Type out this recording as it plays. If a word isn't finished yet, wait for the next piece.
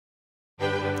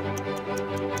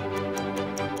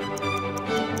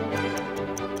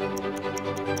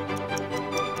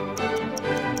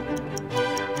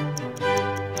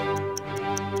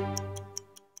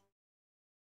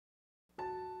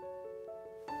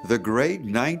The great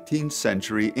 19th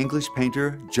century English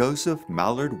painter Joseph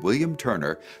Mallard William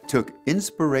Turner took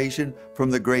inspiration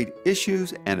from the great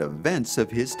issues and events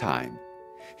of his time.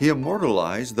 He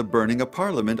immortalized the burning of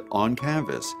Parliament on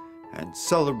canvas and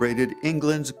celebrated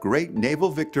England's great naval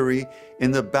victory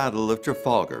in the Battle of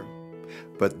Trafalgar.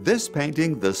 But this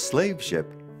painting, The Slave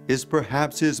Ship, is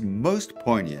perhaps his most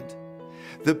poignant.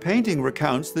 The painting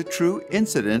recounts the true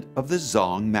incident of the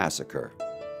Zong Massacre.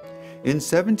 In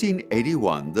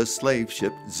 1781, the slave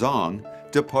ship Zong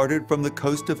departed from the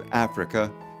coast of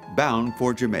Africa, bound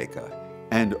for Jamaica,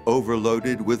 and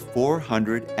overloaded with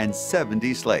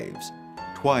 470 slaves,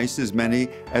 twice as many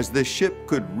as the ship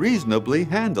could reasonably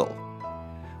handle.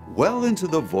 Well into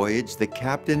the voyage, the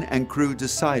captain and crew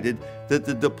decided that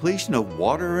the depletion of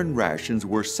water and rations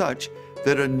were such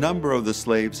that a number of the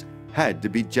slaves had to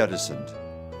be jettisoned.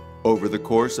 Over the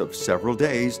course of several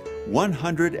days,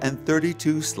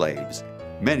 132 slaves,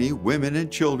 many women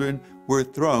and children, were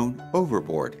thrown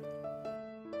overboard.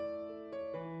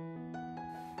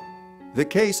 The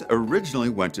case originally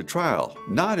went to trial,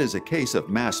 not as a case of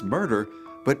mass murder,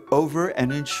 but over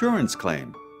an insurance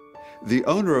claim. The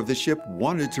owner of the ship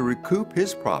wanted to recoup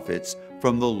his profits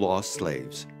from the lost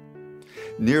slaves.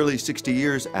 Nearly 60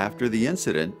 years after the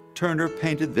incident, Turner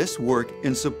painted this work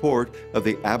in support of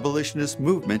the abolitionist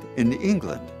movement in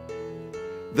England.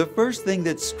 The first thing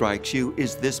that strikes you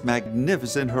is this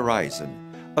magnificent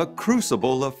horizon, a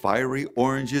crucible of fiery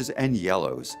oranges and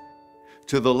yellows.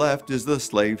 To the left is the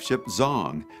slave ship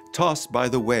Zong, tossed by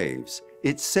the waves,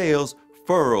 its sails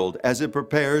furled as it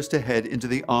prepares to head into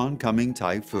the oncoming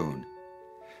typhoon.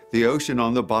 The ocean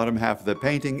on the bottom half of the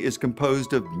painting is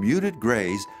composed of muted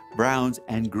grays, browns,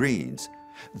 and greens,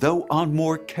 though on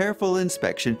more careful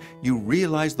inspection you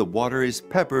realize the water is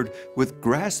peppered with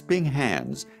grasping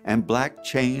hands and black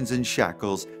chains and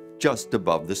shackles just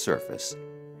above the surface.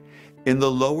 In the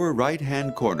lower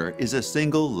right-hand corner is a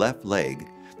single left leg,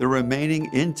 the remaining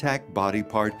intact body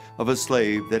part of a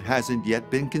slave that hasn't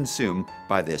yet been consumed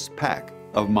by this pack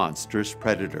of monstrous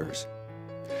predators.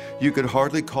 You could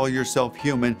hardly call yourself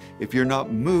human if you're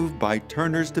not moved by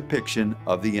Turner's depiction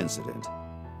of the incident.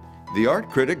 The art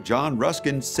critic John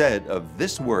Ruskin said of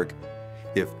this work,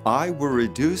 "If I were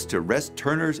reduced to rest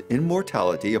Turner's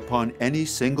immortality upon any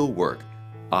single work,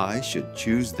 I should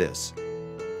choose this."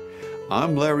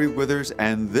 I'm Larry Withers,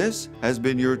 and this has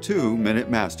been your 2-Minute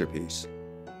Masterpiece.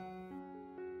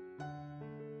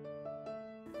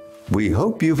 We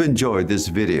hope you've enjoyed this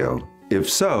video. If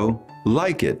so,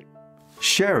 like it,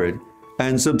 share it,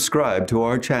 and subscribe to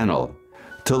our channel.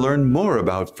 To learn more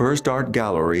about First Art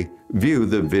Gallery, view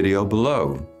the video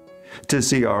below. To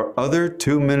see our other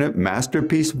 2-Minute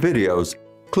Masterpiece videos,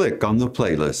 click on the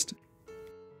playlist.